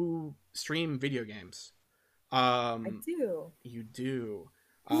 You stream video games. I do. You do.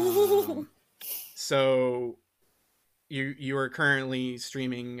 So you are currently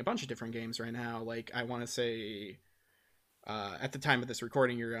streaming a bunch of different games right now. Like I want to say, at the time of this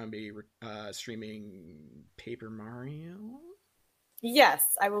recording, you're going to be streaming Paper Mario. Yes,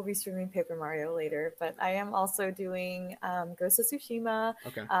 I will be streaming Paper Mario later, but I am also doing Ghost of Tsushima.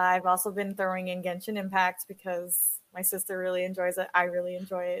 Okay. I've also been throwing in Genshin Impact because my sister really enjoys it. I really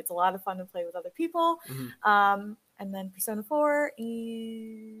enjoy it. It's a lot of fun to play with other people. Mm-hmm. And then Persona 4,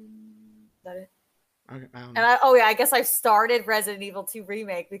 and that it. Okay, And I guess I've started Resident Evil 2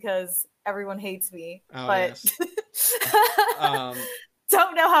 Remake because everyone hates me. Oh, but yes.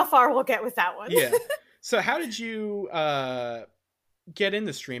 Don't know how far we'll get with that one. Yeah. So how did you get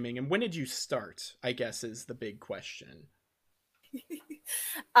into streaming, and when did you start, I guess, is the big question.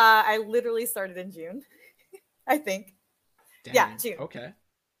 I literally started in June, I think. Dang. Yeah, June. Okay.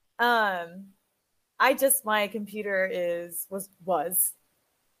 My computer was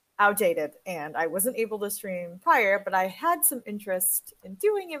outdated, and I wasn't able to stream prior, but I had some interest in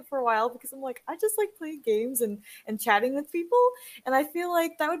doing it for a while because I'm like, I just like playing games and chatting with people, and I feel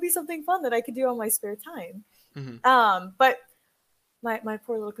like that would be something fun that I could do on my spare time. Mm-hmm. But my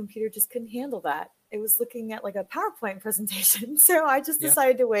poor little computer just couldn't handle that. It was looking at like a PowerPoint presentation, so I just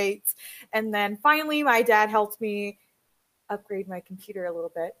decided to wait. And then finally, my dad helped me upgrade my computer a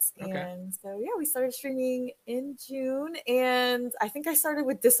little bit. Okay. And so, yeah, we started streaming in June. And I think I started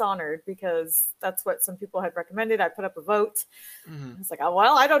with Dishonored because that's what some people had recommended. I put up a vote. Mm-hmm. I was like, oh,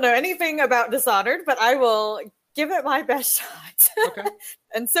 well, I don't know anything about Dishonored, but I will give it my best shot. Okay.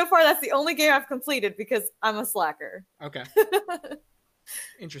 And so far, that's the only game I've completed because I'm a slacker. Okay.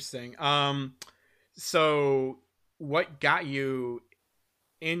 Interesting. So what got you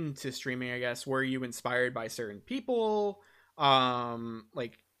into streaming, I guess? Were you inspired by certain people?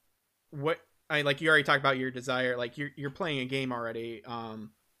 Like what like you already talked about your desire, like you're playing a game already.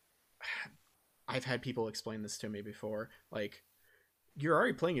 I've had people explain this to me before, like, you're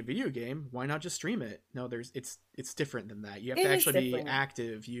already playing a video game, why not just stream it? No, it's different than that. You have to actually be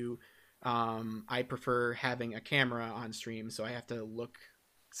active. I prefer having a camera on stream, so I have to look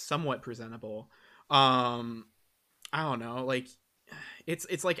somewhat presentable. I don't know, like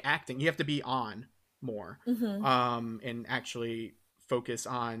it's like acting. You have to be on more. Mm-hmm. And actually focus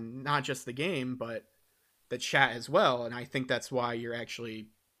on not just the game but the chat as well. And I think that's why you're actually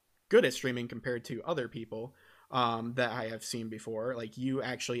good at streaming compared to other people that I have seen before. Like, you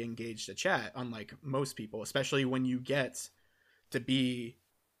actually engage the chat, unlike most people, especially when you get to be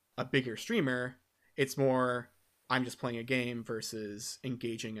a bigger streamer. It's more, I'm just playing a game versus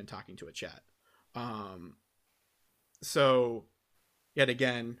engaging and talking to a chat. So yet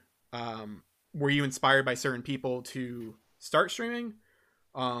again, were you inspired by certain people to start streaming?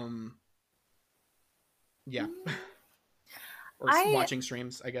 Yeah. Or watching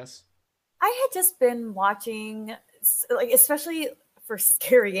streams, I guess. I had just been watching, like, especially for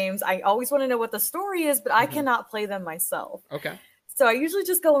scary games, I always want to know what the story is, but I cannot play them myself. Okay. So I usually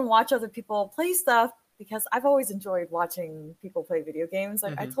just go and watch other people play stuff because I've always enjoyed watching people play video games.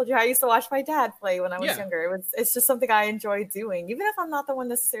 I told you I used to watch my dad play when I was younger. It's just something I enjoy doing, even if I'm not the one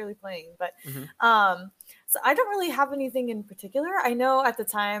necessarily playing. But so I don't really have anything in particular. I know at the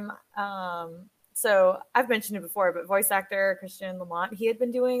time, so I've mentioned it before, but voice actor Christian Lamont, he had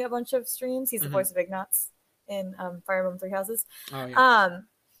been doing a bunch of streams. He's the voice of Ignatz in Fire Emblem Three Houses. Oh, yeah.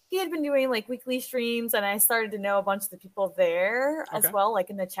 He had been doing like weekly streams, and I started to know a bunch of the people there as well, like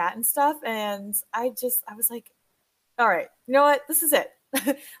in the chat and stuff. And I was like, all right, you know what? This is it.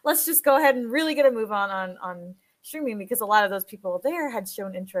 Let's just go ahead and really get a move on streaming, because a lot of those people there had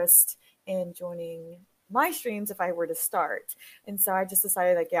shown interest in joining my streams if I were to start. And so I just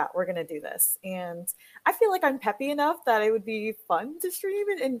decided, like, yeah, we're gonna do this. And I feel like I'm peppy enough that it would be fun to stream,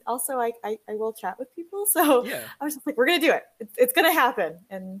 and also I will chat with people. So Yeah. I was just like, we're gonna do it. It's gonna happen,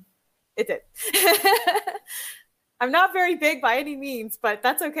 and it did. I'm not very big by any means, but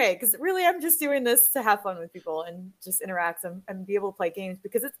that's okay, because really I'm just doing this to have fun with people and just interact and be able to play games,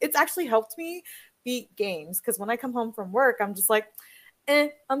 because it's actually helped me beat games. Because when I come home from work, I'm just like,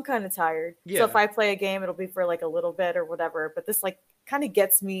 I'm kind of tired. Yeah. So if I play a game, it'll be for like a little bit or whatever. But this like kind of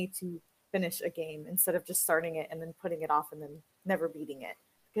gets me to finish a game instead of just starting it and then putting it off and then never beating it,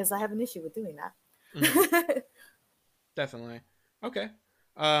 because I have an issue with doing that. Mm-hmm. Definitely. Okay.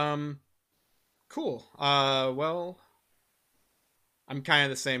 Cool. Well, I'm kind of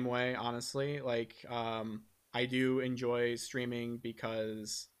the same way, honestly. Like, I do enjoy streaming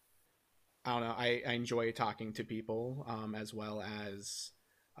because I don't know, I enjoy talking to people, as well as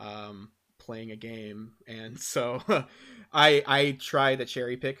playing a game, and so I try to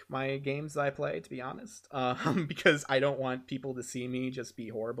cherry pick my games that I play, to be honest, because I don't want people to see me just be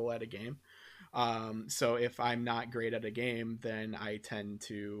horrible at a game. So if I'm not great at a game, then I tend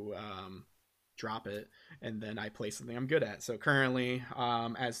to drop it, and then I play something I'm good at. So currently,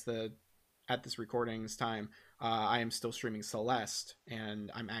 at this recording's time, I am still streaming Celeste, and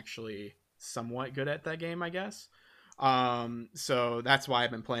I'm actually somewhat good at that game, I guess. So that's why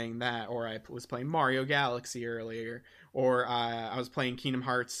I've been playing that, or I was playing Mario Galaxy earlier, or I was playing Kingdom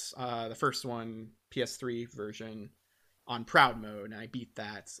Hearts, the first one, PS3 version, on Proud Mode, and I beat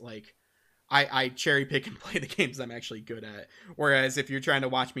that. Like, I cherry pick and play the games I'm actually good at. Whereas if you're trying to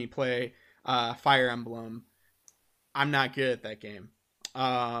watch me play Fire Emblem, I'm not good at that game.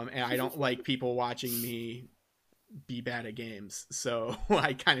 And I don't like people watching me be bad at games. So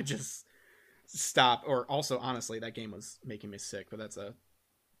I kind of just stop. Or also, honestly, that game was making me sick, but that's a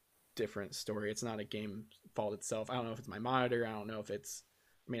different story. It's not a game fault itself. I don't know if it's my monitor. I don't know if it's,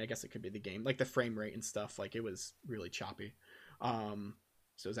 I mean, I guess it could be the game. Like the frame rate and stuff, like it was really choppy.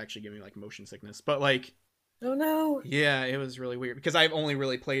 So it was actually giving me like motion sickness. But like, oh no. Yeah, it was really weird because I've only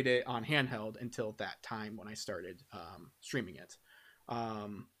really played it on handheld until that time when I started streaming it.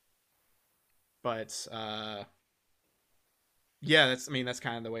 But yeah, that's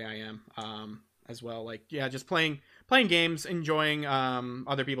kind of the way I am as well. Like, yeah, just playing games, enjoying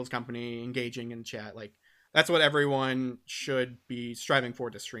other people's company, engaging in chat. Like, that's what everyone should be striving for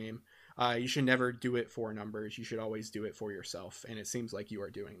to stream. You should never do it for numbers. You should always do it for yourself, and it seems like you are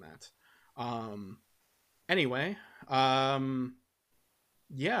doing that. Anyway,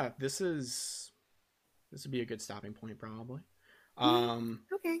 yeah, this would be a good stopping point, probably.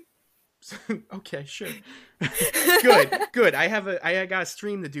 Okay. Okay, sure. Good. I got a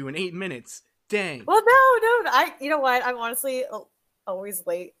stream to do in 8 minutes. Dang. Well, no. You know what? I'm honestly always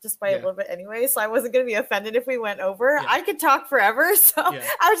late just by a little bit anyway, so I wasn't going to be offended if we went over. Yeah. I could talk forever, so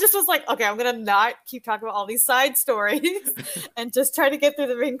I was like, okay, I'm going to not keep talking about all these side stories and just try to get through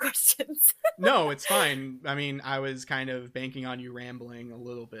the main questions. No, it's fine. I mean, I was kind of banking on you rambling a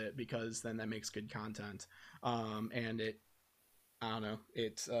little bit because then that makes good content. And it, I don't know,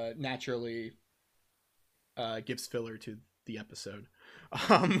 it naturally gives filler to the episode,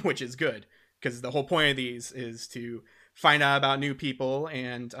 which is good because the whole point of these is to find out about new people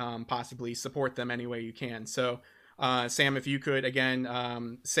and possibly support them any way you can. So, Sam, if you could,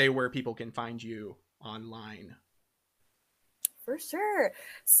 again, say where people can find you online. For sure.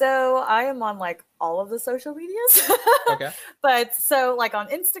 So I am on like all of the social medias. Okay. But so like on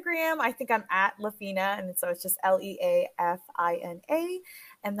Instagram, I think I'm at Leafina, and so it's just Leafina.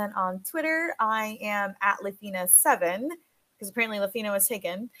 And then on Twitter, I am at Leafina7, because apparently Leafina was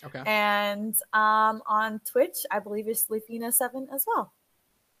taken. Okay. And on Twitch, I believe it's Leafina7 as well.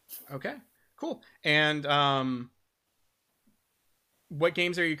 Okay, cool. And what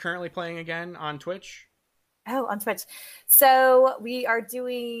games are you currently playing again on Twitch? Oh, on Twitch. So we are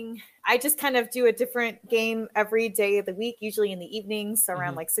doing, I just kind of do a different game every day of the week, usually in the evenings, so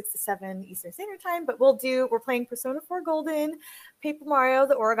around like 6 to 7 Eastern Standard Time. But we're playing Persona 4 Golden, Paper Mario,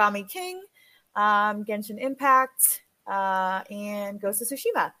 The Origami King, Genshin Impact, and Ghost of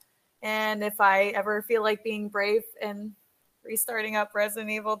Tsushima. And if I ever feel like being brave and restarting up Resident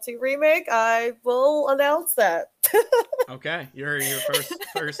Evil 2 Remake, I will announce that. Okay, you're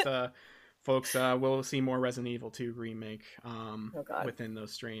first folks. We'll see more Resident Evil 2 Remake within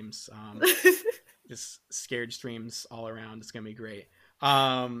those streams. Just scared streams all around. It's gonna be great.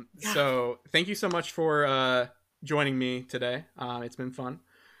 So thank you so much for joining me today. It's been fun.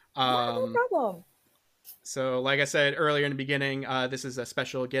 No problem. So like I said earlier in the beginning, this is a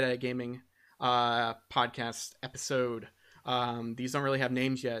special Get At Gaming podcast episode. These don't really have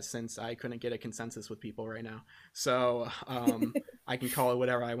names yet since I couldn't get a consensus with people right now. So I can call it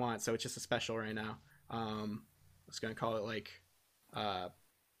whatever I want. So it's just a special right now. I was going to call it like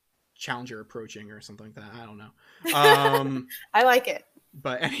Challenger Approaching or something like that. I don't know. I like it.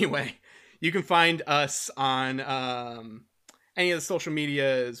 But anyway, you can find us on any of the social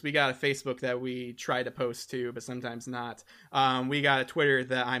medias. We got a Facebook that we try to post to, but sometimes not. We got a Twitter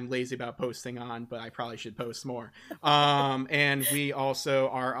that I'm lazy about posting on, but I probably should post more. And we also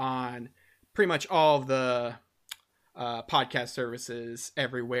are on pretty much all of the podcast services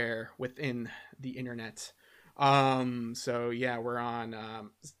everywhere within the internet. So yeah, we're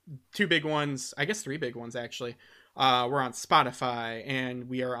on 2 big ones, I guess 3 big ones actually. We're on Spotify, and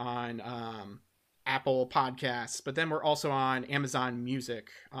we are on Apple Podcasts, but then we're also on Amazon Music.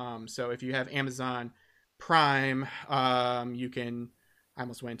 So if you have Amazon Prime, you can, I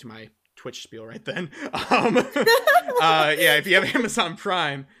almost went into my Twitch spiel right then. Yeah, if you have Amazon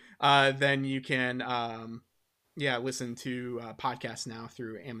Prime, then you can listen to podcasts now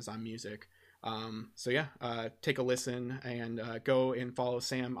through Amazon Music. So yeah, take a listen, and go and follow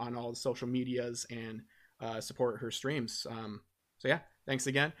Sam on all the social medias and support her streams. So yeah, thanks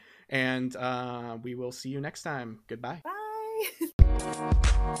again, and we will see you next time. Goodbye.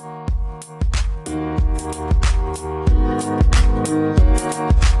 Bye.